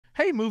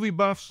Hey movie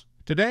buffs!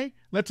 Today,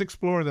 let's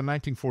explore the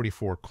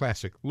 1944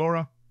 classic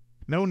Laura.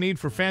 No need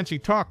for fancy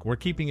talk, we're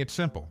keeping it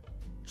simple.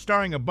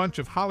 Starring a bunch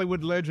of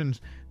Hollywood legends,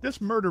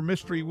 this murder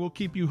mystery will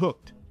keep you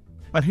hooked.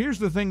 But here's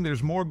the thing,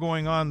 there's more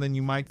going on than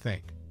you might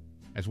think.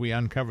 As we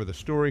uncover the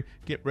story,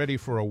 get ready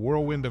for a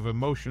whirlwind of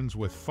emotions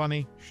with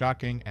funny,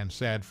 shocking, and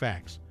sad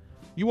facts.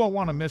 You won't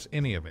want to miss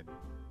any of it.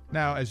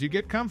 Now, as you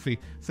get comfy,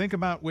 think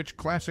about which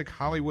classic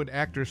Hollywood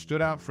actor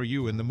stood out for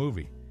you in the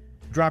movie.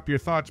 Drop your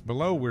thoughts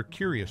below, we're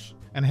curious.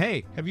 And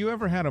hey, have you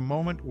ever had a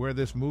moment where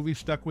this movie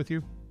stuck with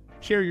you?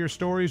 Share your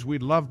stories,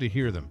 we'd love to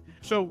hear them.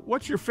 So,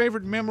 what's your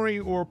favorite memory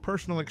or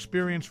personal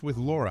experience with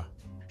Laura?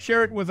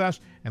 Share it with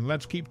us, and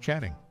let's keep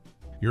chatting.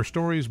 Your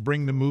stories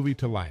bring the movie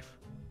to life.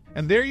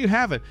 And there you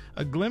have it,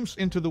 a glimpse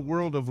into the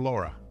world of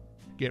Laura.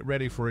 Get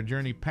ready for a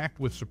journey packed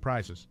with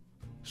surprises.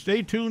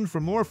 Stay tuned for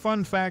more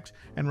fun facts,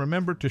 and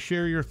remember to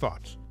share your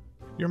thoughts.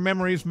 Your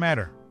memories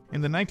matter. In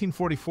the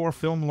 1944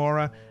 film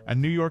Laura, a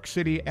New York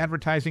City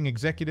advertising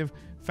executive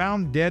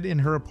found dead in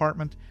her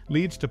apartment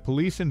leads to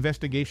police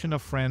investigation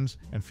of friends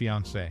and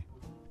fiancé.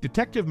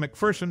 Detective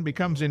McPherson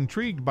becomes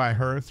intrigued by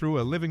her through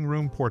a living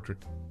room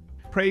portrait.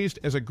 Praised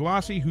as a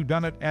glossy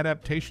whodunit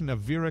adaptation of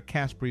Vera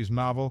Caspery's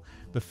novel,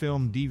 the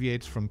film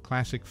deviates from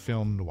classic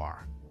film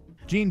noir.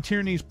 Gene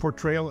Tierney's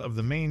portrayal of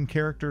the main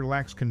character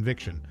lacks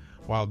conviction,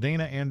 while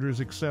Dana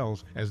Andrews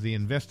excels as the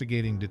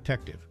investigating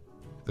detective.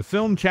 The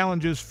film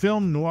challenges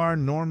film noir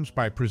norms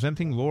by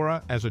presenting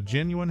Laura as a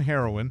genuine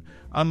heroine,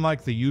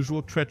 unlike the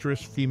usual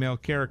treacherous female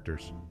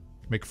characters.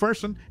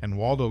 McPherson and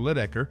Waldo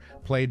Lydecker,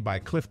 played by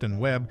Clifton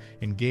Webb,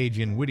 engage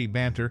in witty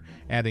banter,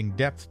 adding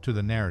depth to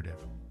the narrative.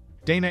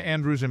 Dana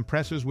Andrews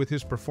impresses with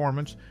his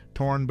performance,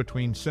 torn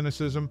between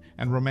cynicism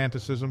and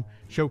romanticism,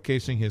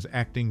 showcasing his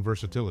acting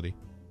versatility.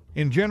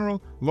 In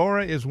general,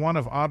 Laura is one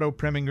of Otto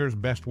Preminger's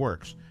best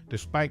works,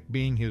 despite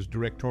being his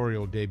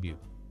directorial debut.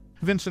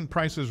 Vincent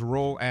Price's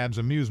role adds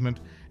amusement,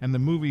 and the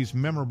movie's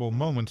memorable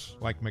moments,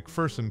 like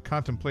McPherson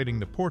contemplating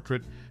the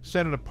portrait,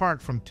 set it apart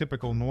from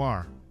typical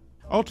noir.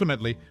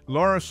 Ultimately,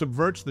 Laura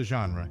subverts the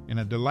genre in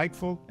a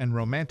delightful and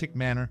romantic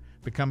manner,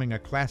 becoming a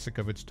classic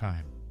of its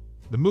time.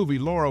 The movie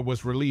Laura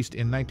was released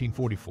in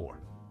 1944.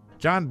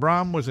 John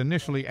Brahm was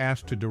initially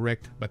asked to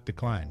direct but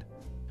declined.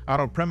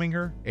 Otto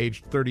Preminger,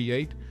 aged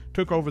 38,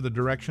 took over the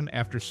direction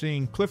after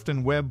seeing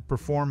Clifton Webb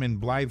perform in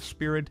Blithe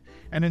Spirit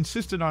and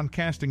insisted on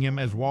casting him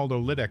as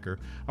Waldo Lydecker,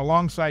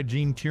 alongside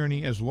Gene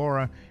Tierney as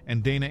Laura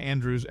and Dana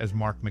Andrews as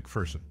Mark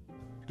McPherson.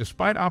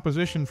 Despite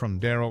opposition from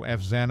Darrell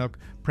F. Zanuck,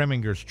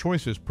 Preminger's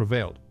choices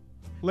prevailed.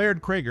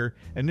 Laird Crager,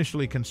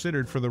 initially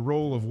considered for the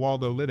role of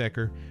Waldo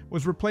Lydecker,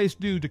 was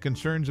replaced due to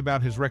concerns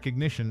about his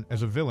recognition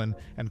as a villain,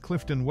 and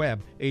Clifton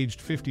Webb,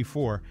 aged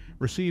 54,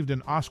 received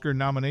an Oscar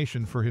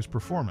nomination for his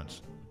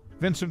performance.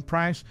 Vincent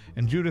Price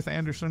and Judith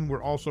Anderson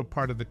were also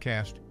part of the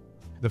cast.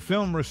 The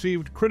film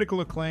received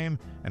critical acclaim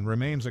and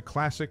remains a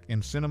classic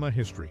in cinema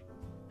history.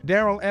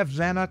 Darrell F.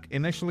 Zanuck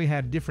initially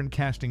had different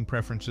casting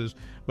preferences,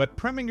 but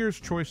Preminger's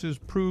choices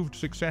proved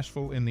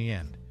successful in the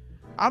end.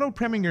 Otto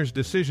Preminger's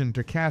decision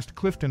to cast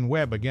Clifton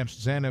Webb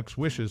against Zanuck's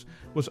wishes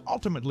was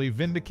ultimately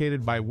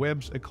vindicated by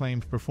Webb's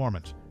acclaimed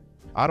performance.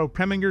 Otto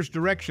Preminger's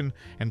direction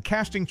and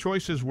casting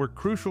choices were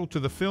crucial to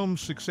the film's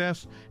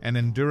success and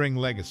enduring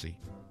legacy.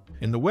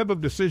 In the web of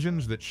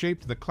decisions that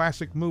shaped the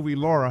classic movie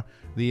Laura,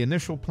 the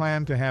initial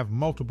plan to have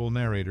multiple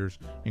narrators,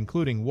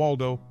 including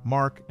Waldo,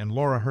 Mark, and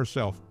Laura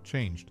herself,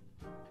 changed.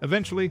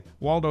 Eventually,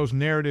 Waldo's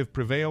narrative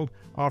prevailed,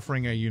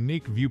 offering a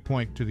unique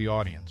viewpoint to the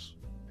audience.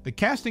 The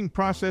casting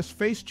process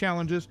faced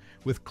challenges,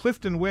 with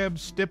Clifton Webb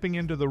stepping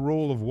into the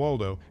role of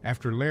Waldo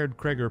after Laird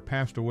Crager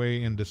passed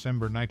away in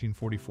December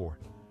 1944.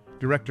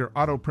 Director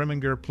Otto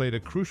Preminger played a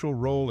crucial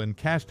role in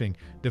casting,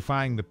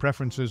 defying the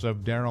preferences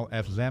of Darrell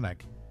F.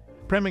 Zanuck.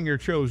 Preminger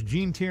chose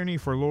Gene Tierney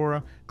for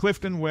Laura,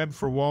 Clifton Webb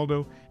for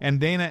Waldo, and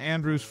Dana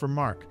Andrews for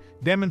Mark,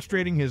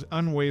 demonstrating his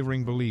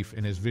unwavering belief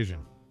in his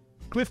vision.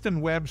 Clifton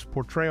Webb's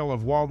portrayal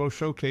of Waldo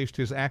showcased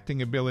his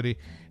acting ability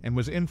and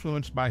was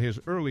influenced by his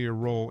earlier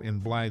role in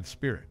Blithe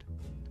Spirit.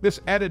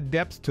 This added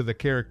depth to the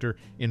character,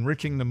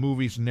 enriching the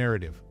movie's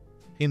narrative.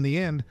 In the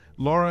end,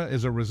 Laura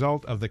is a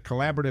result of the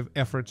collaborative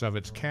efforts of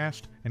its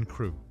cast and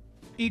crew.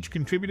 Each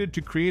contributed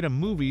to create a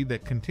movie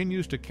that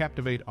continues to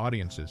captivate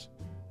audiences.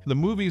 The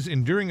movie's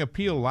enduring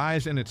appeal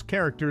lies in its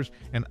characters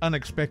and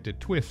unexpected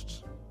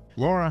twists.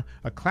 Laura,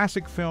 a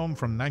classic film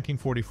from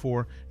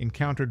 1944,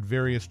 encountered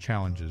various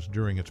challenges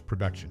during its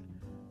production.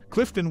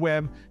 Clifton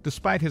Webb,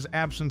 despite his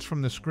absence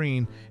from the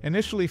screen,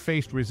 initially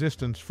faced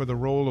resistance for the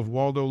role of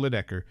Waldo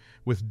Lydecker,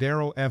 with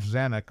Darrell F.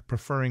 Zanuck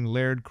preferring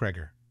Laird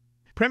Crager.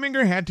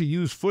 Preminger had to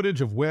use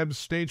footage of Webb's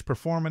stage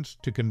performance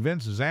to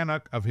convince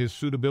Zanuck of his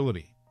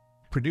suitability.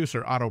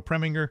 Producer Otto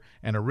Preminger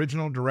and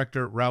original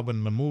director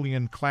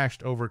Alban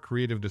clashed over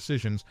creative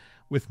decisions,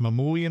 with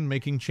Mamoulian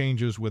making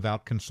changes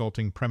without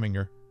consulting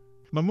Preminger.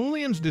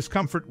 Mamoulian's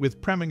discomfort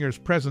with Preminger's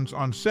presence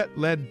on set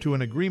led to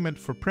an agreement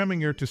for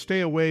Preminger to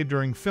stay away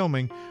during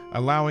filming,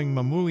 allowing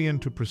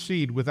Mamoulian to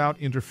proceed without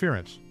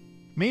interference.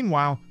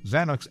 Meanwhile,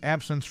 Zanuck's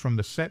absence from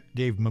the set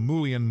gave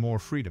Mamoulian more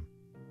freedom.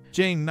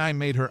 Jane Nye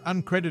made her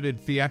uncredited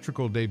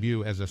theatrical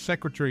debut as a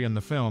secretary in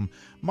the film,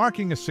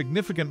 marking a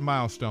significant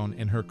milestone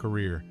in her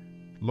career.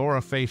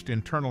 Laura faced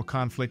internal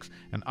conflicts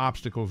and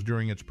obstacles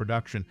during its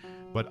production,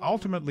 but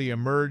ultimately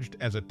emerged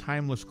as a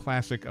timeless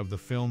classic of the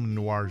film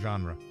noir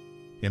genre.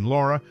 In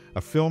Laura,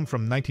 a film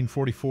from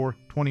 1944,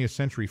 20th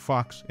Century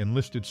Fox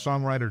enlisted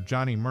songwriter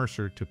Johnny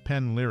Mercer to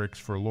pen lyrics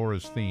for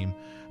Laura's theme,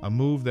 a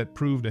move that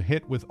proved a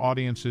hit with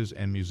audiences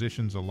and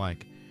musicians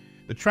alike.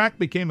 The track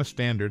became a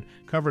standard,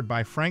 covered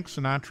by Frank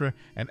Sinatra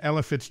and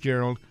Ella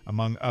Fitzgerald,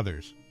 among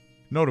others.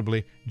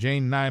 Notably,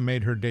 Jane Nye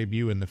made her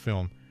debut in the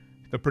film.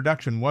 The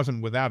production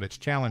wasn't without its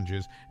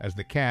challenges, as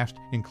the cast,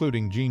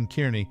 including Gene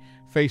Tierney,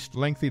 faced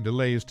lengthy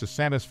delays to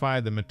satisfy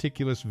the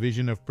meticulous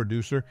vision of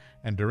producer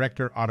and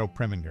director Otto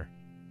Preminger.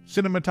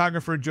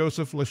 Cinematographer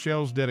Joseph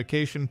Lascelles'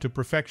 dedication to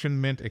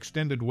perfection meant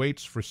extended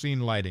waits for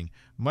scene lighting,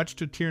 much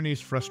to Tierney's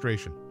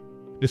frustration.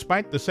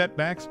 Despite the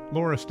setbacks,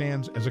 Laura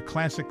stands as a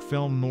classic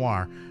film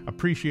noir,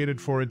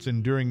 appreciated for its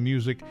enduring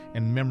music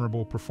and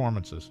memorable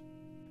performances.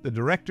 The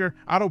director,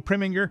 Otto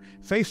Preminger,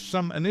 faced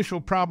some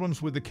initial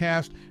problems with the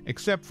cast,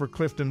 except for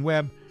Clifton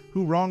Webb,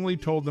 who wrongly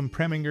told them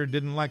Preminger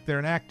didn't like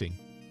their acting.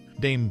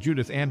 Dame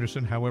Judith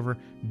Anderson, however,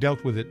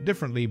 dealt with it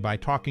differently by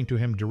talking to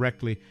him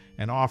directly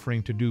and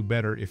offering to do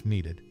better if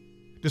needed.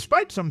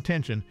 Despite some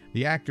tension,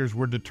 the actors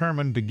were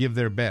determined to give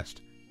their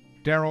best.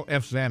 Darryl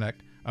F. Zanuck,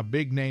 a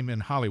big name in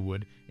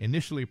Hollywood,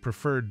 initially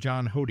preferred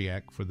John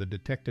Hodiak for the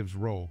detective's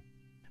role.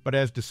 But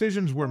as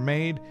decisions were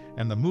made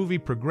and the movie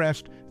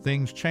progressed,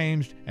 things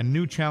changed and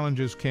new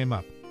challenges came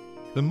up.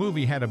 The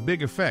movie had a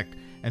big effect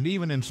and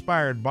even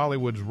inspired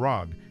Bollywood's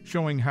Rag,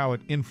 showing how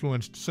it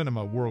influenced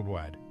cinema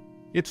worldwide.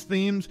 Its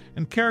themes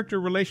and character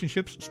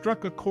relationships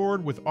struck a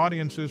chord with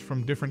audiences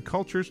from different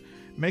cultures,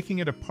 making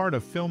it a part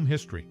of film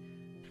history.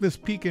 This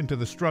peek into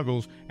the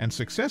struggles and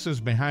successes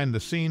behind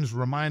the scenes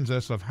reminds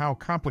us of how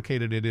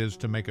complicated it is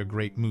to make a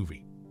great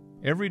movie.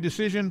 Every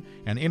decision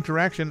and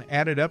interaction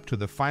added up to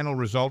the final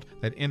result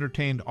that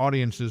entertained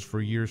audiences for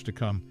years to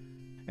come.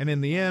 And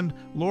in the end,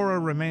 Laura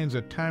remains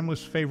a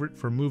timeless favorite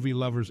for movie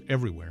lovers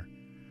everywhere.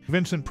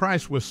 Vincent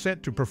Price was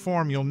set to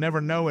perform You'll Never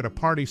Know at a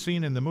party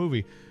scene in the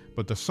movie,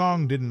 but the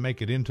song didn't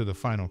make it into the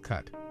final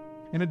cut.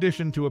 In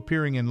addition to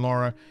appearing in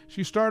Laura,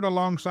 she starred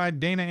alongside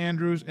Dana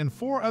Andrews in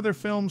 4 other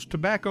films: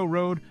 Tobacco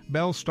Road,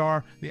 Belle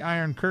Star, The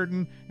Iron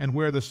Curtain, and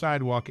Where the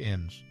Sidewalk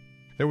Ends.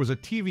 There was a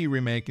TV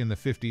remake in the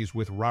 50s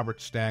with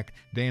Robert Stack,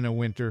 Dana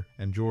Winter,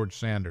 and George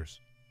Sanders.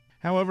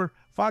 However,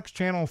 Fox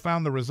Channel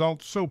found the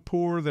results so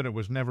poor that it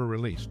was never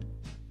released.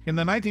 In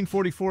the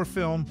 1944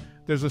 film,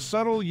 there's a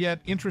subtle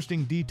yet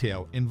interesting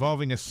detail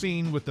involving a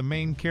scene with the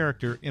main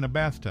character in a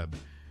bathtub.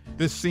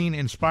 This scene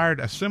inspired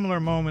a similar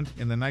moment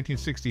in the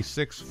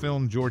 1966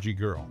 film Georgie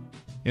Girl.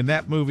 In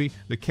that movie,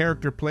 the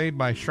character played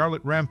by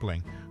Charlotte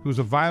Rampling, who's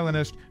a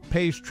violinist,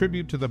 pays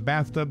tribute to the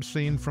bathtub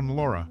scene from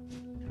Laura.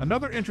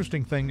 Another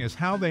interesting thing is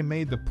how they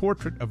made the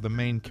portrait of the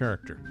main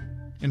character.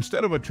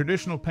 Instead of a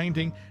traditional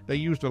painting, they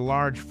used a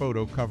large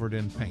photo covered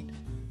in paint.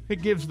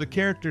 It gives the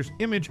character's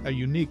image a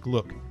unique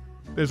look.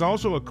 There's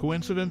also a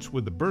coincidence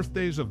with the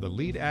birthdays of the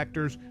lead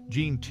actors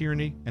Gene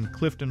Tierney and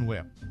Clifton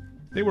Webb.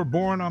 They were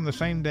born on the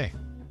same day.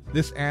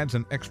 This adds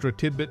an extra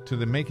tidbit to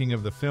the making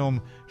of the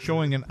film,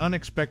 showing an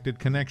unexpected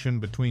connection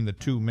between the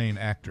two main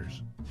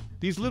actors.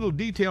 These little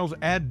details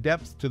add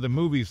depth to the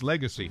movie's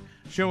legacy,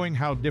 showing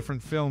how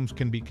different films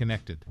can be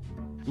connected.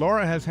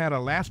 Laura has had a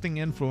lasting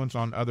influence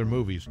on other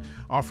movies,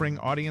 offering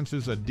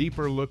audiences a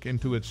deeper look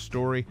into its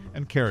story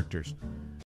and characters.